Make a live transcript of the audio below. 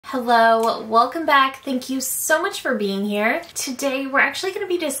Hello, welcome back. Thank you so much for being here. Today we're actually going to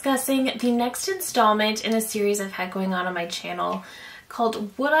be discussing the next installment in a series I've had going on my channel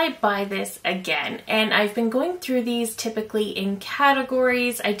called Would I Buy This Again? And I've been going through these typically in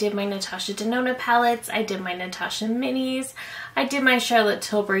categories. I did my Natasha Denona palettes, I did my Natasha minis, I did my Charlotte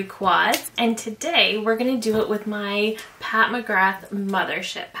Tilbury quads, and today we're going to do it with my Pat McGrath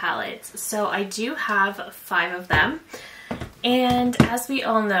Mothership palettes. So I do have 5 of them. And as we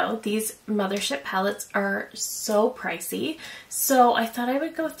all know, these Mothership palettes are so pricey, so I thought I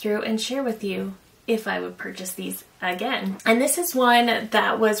would go through and share with you if I would purchase these again. And this is one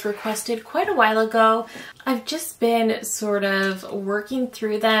that was requested quite a while ago. I've just been sort of working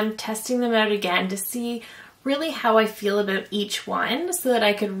through them, testing them out again to see really how I feel about each one so that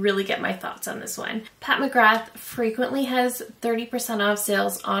I could really get my thoughts on this one. Pat McGrath frequently has 30% off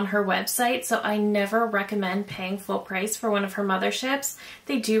sales on her website, so I never recommend paying full price for one of her motherships.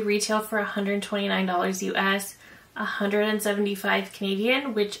 They do retail for $129 US, 175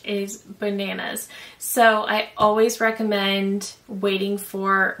 Canadian, which is bananas. So I always recommend waiting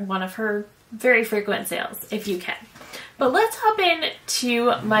for one of her very frequent sales if you can. But let's hop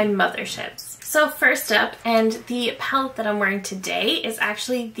into my motherships. So first up, and the palette that I'm wearing today is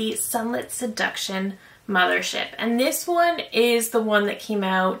actually the Sunlit Seduction Mothership. And this one is the one that came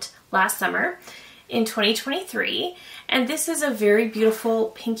out last summer in 2023. And this is a very beautiful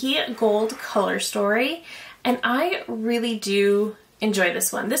pinky gold color story. And I really do enjoy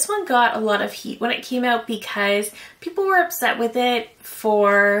this one. This one got a lot of heat when it came out because people were upset with it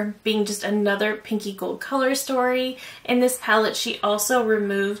for being just another pinky gold color story. In this palette, she also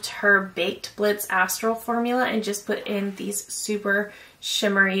removed her Baked Blitz Astral formula and just put in these super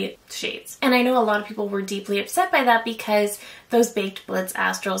shimmery shades. And I know a lot of people were deeply upset by that because those Baked Blitz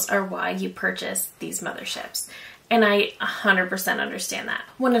Astrals are why you purchase these motherships. And I 100% understand that.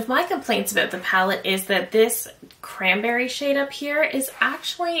 One of my complaints about the palette is that this cranberry shade up here is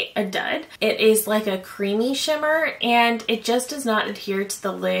actually a dud. It is like a creamy shimmer and it just does not adhere to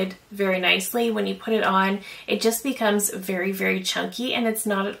the lid very nicely. When you put it on, it just becomes very, very chunky and it's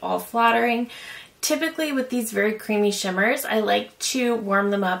not at all flattering. Typically with these very creamy shimmers, I like to warm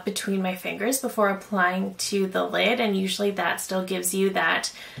them up between my fingers before applying to the lid, and usually that still gives you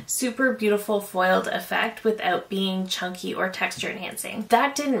that super beautiful foiled effect without being chunky or texture enhancing.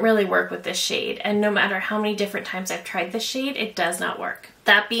 That didn't really work with this shade, and no matter how many different times I've tried this shade, it does not work.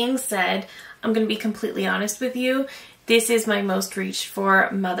 That being said, I'm going to be completely honest with you. This is my most reached for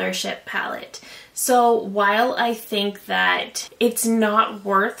Mothership palette. So while I think that it's not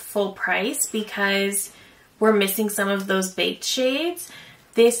worth full price because we're missing some of those baked shades,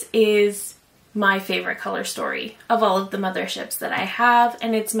 this is my favorite color story of all of the motherships that I have,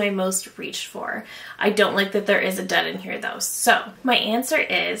 and it's my most reached for. I don't like that there is a dud in here though. So my answer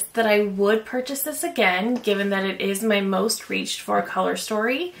is that I would purchase this again, given that it is my most reached for color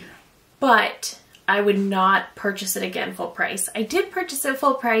story, but I would not purchase it again full price. I did purchase it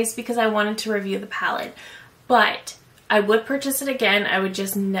full price because I wanted to review the palette, but I would purchase it again. I would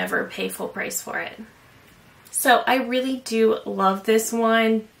just never pay full price for it. So I really do love this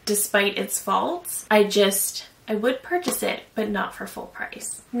one despite its faults. I would purchase it, but not for full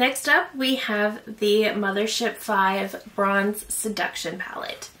price. Next up, we have the Mothership 5 Bronze Seduction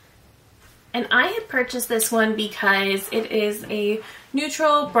palette. And I had purchased this one because it is a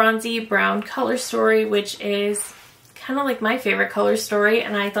neutral bronzy brown color story, which is kind of like my favorite color story,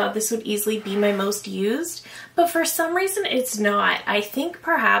 and I thought this would easily be my most used, but for some reason it's not. I think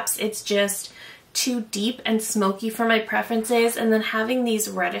perhaps it's just too deep and smoky for my preferences, and then having these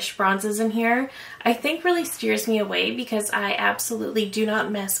reddish bronzes in here I think really steers me away because I absolutely do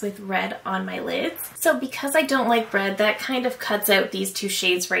not mess with red on my lids. So because I don't like red, that kind of cuts out these 2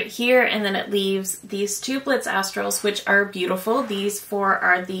 shades right here, and then it leaves these 2 Blitz Astrals, which are beautiful. These 4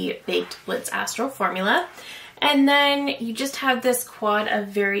 are the Baked Blitz Astral formula. And then you just have this quad of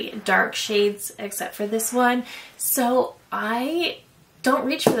very dark shades except for this one. So I don't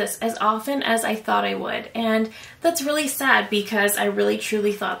reach for this as often as I thought I would, and that's really sad because I really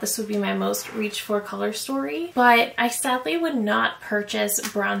truly thought this would be my most reached for color story, but I sadly would not purchase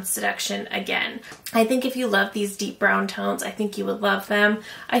Bronze Seduction again. I think if you love these deep brown tones, I think you would love them.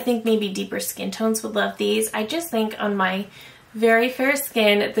 I think maybe deeper skin tones would love these. I just think on my very fair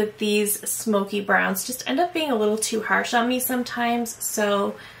skin that these smoky browns just end up being a little too harsh on me sometimes,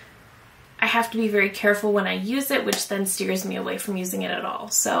 so I have to be very careful when I use it, which then steers me away from using it at all.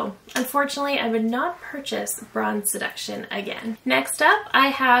 So unfortunately, I would not purchase Bronze Seduction again. Next up, I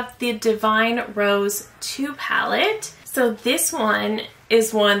have the Divine Rose 2 palette. So this one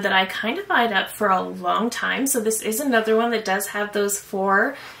is one that I kind of eyed up for a long time. So this is another one that does have those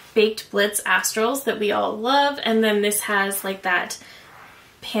 4 Baked Blitz Astrals that we all love, and then this has like that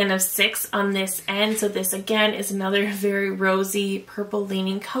pan of 6 on this end. So this again is another very rosy purple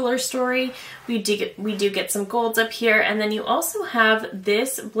leaning color story. We do get some golds up here, and then you also have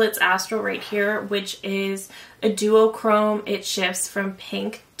this Blitz Astral right here, which is a duochrome. It shifts from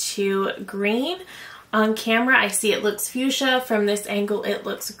pink to green. On camera I see it looks fuchsia, from this angle it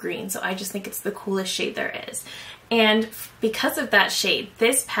looks green, so I just think it's the coolest shade there is. And because of that shade,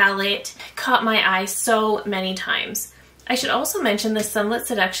 this palette caught my eye so many times. I should also mention the Sunlit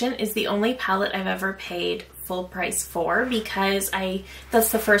Seduction is the only palette I've ever paid full price for, because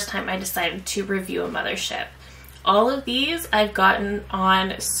that's the first time I decided to review a Mothership. All of these I've gotten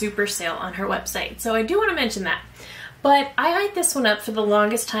on super sale on her website, so I do want to mention that. But I eyed this one up for the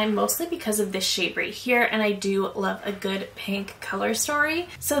longest time, mostly because of this shade right here, and I do love a good pink color story.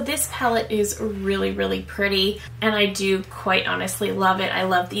 So this palette is really, really pretty, and I do quite honestly love it. I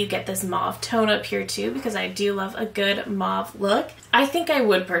love that you get this mauve tone up here too, because I do love a good mauve look. I think I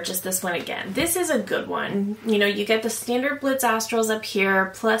would purchase this one again. This is a good one. You know, you get the standard Blitz Astrals up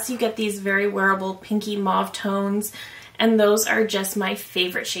here, plus you get these very wearable pinky mauve tones, and those are just my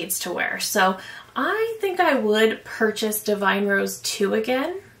favorite shades to wear. So I think I would purchase Divine Rose 2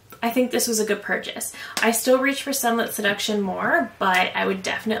 again. I think this was a good purchase. I still reach for Sunlit Seduction more, but I would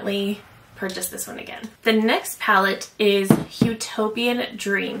definitely purchase this one again. The next palette is Utopian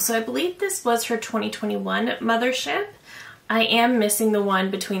Dream. So I believe this was her 2021 Mothership. I am missing the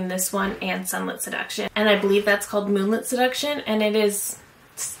one between this one and Sunlit Seduction, and I believe that's called Moonlit Seduction, and it is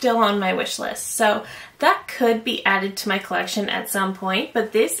still on my wish list. So that could be added to my collection at some point,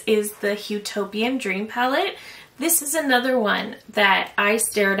 but this is the Utopian Dream palette. This is another one that I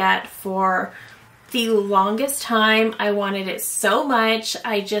stared at for the longest time. I wanted it so much.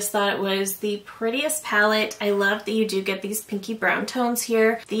 I just thought it was the prettiest palette. I love that you do get these pinky brown tones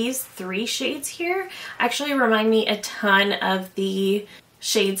here. These 3 shades here actually remind me a ton of the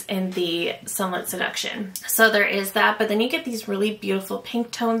shades in the Sunlit Seduction. So there is that, but then you get these really beautiful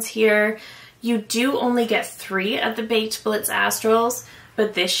pink tones here. You do only get 3 of the Baked Blitz Astrals,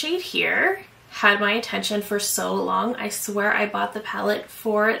 but this shade here had my attention for so long. I swear I bought the palette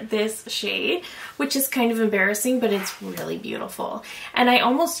for this shade, which is kind of embarrassing, but it's really beautiful. And I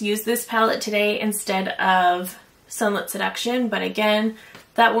almost used this palette today instead of Sunlit Seduction, but again,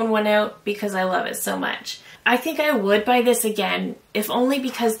 that one went out because I love it so much. I think I would buy this again, if only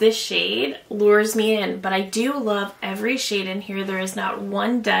because this shade lures me in, but I do love every shade in here. There is not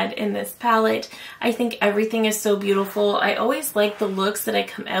one dud in this palette. I think everything is so beautiful. I always like the looks that I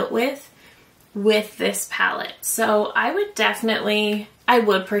come out with this palette. So I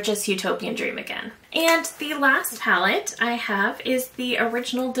would purchase Utopian Dream again. And the last palette I have is the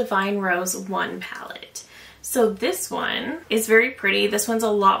original Divine Rose 1 palette. So this one is very pretty. This one's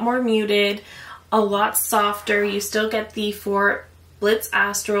a lot more muted, a lot softer. You still get the 4 Blitz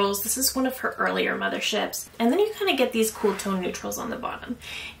Astrals. This is one of her earlier Motherships. And then you kind of get these cool tone neutrals on the bottom.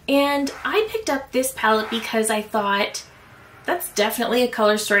 And I picked up this palette because I thought that's definitely a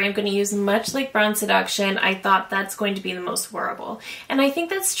color story I'm going to use, much like Brown Seduction. I thought that's going to be the most wearable. And I think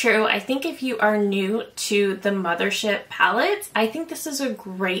that's true. I think if you are new to the Mothership palettes, I think this is a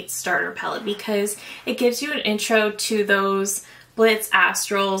great starter palette because it gives you an intro to those Blitz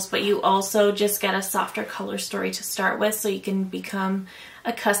Astrals, but you also just get a softer color story to start with so you can become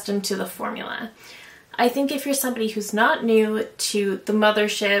accustomed to the formula. I think if you're somebody who's not new to the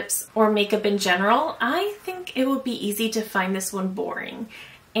Motherships or makeup in general, I think it would be easy to find this one boring.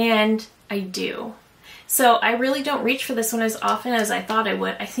 And I do. So I really don't reach for this one as often as I thought I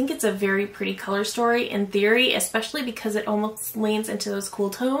would. I think it's a very pretty color story in theory, especially because it almost leans into those cool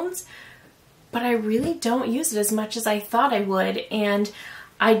tones. But I really don't use it as much as I thought I would, and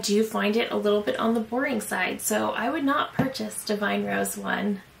I do find it a little bit on the boring side, so I would not purchase Divine Rose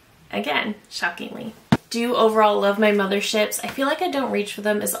 1 again, shockingly. Do overall love my Motherships. I feel like I don't reach for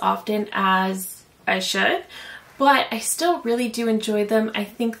them as often as I should, but I still really do enjoy them. I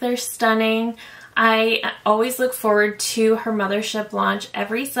think they're stunning. I always look forward to her Mothership launch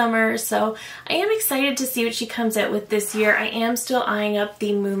every summer, so I am excited to see what she comes out with this year. I am still eyeing up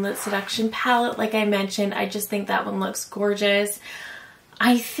the Moonlit Seduction palette, like I mentioned. I just think that one looks gorgeous.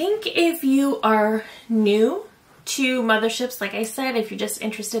 I think if you are new to Motherships, like I said, if you're just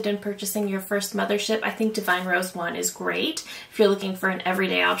interested in purchasing your first Mothership, I think Divine Rose 1 is great. If you're looking for an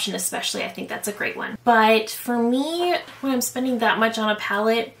everyday option especially, I think that's a great one. But for me, when I'm spending that much on a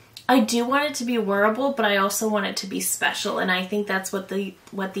palette, I do want it to be wearable, but I also want it to be special, and I think that's what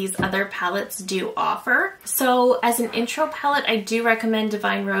these other palettes do offer. So as an intro palette, I do recommend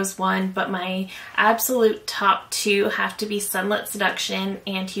Divine Rose 1, but my absolute top two have to be Sunlit Seduction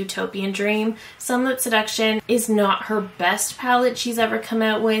and Utopian Dream. Sunlit Seduction is not her best palette she's ever come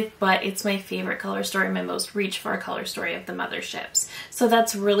out with, but it's my favorite color story, my most reach for a color story of the Motherships. So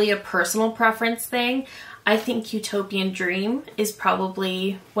that's really a personal preference thing. I think Utopian Dream is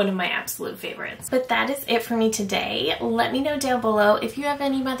probably one of my absolute favorites. But that is it for me today. Let me know down below if you have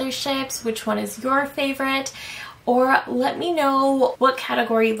any Motherships, which one is your favorite, or let me know what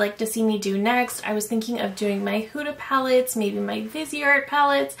category you'd like to see me do next. I was thinking of doing my Huda palettes, maybe my Viseart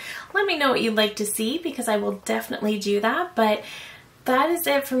palettes. Let me know what you'd like to see because I will definitely do that. But that is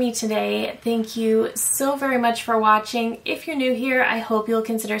it for me today. Thank you so very much for watching. If you're new here, I hope you'll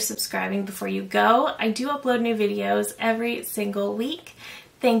consider subscribing before you go. I do upload new videos every single week.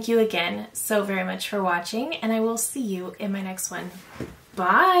 Thank you again so very much for watching, and I will see you in my next one.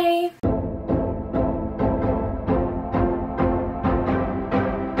 Bye!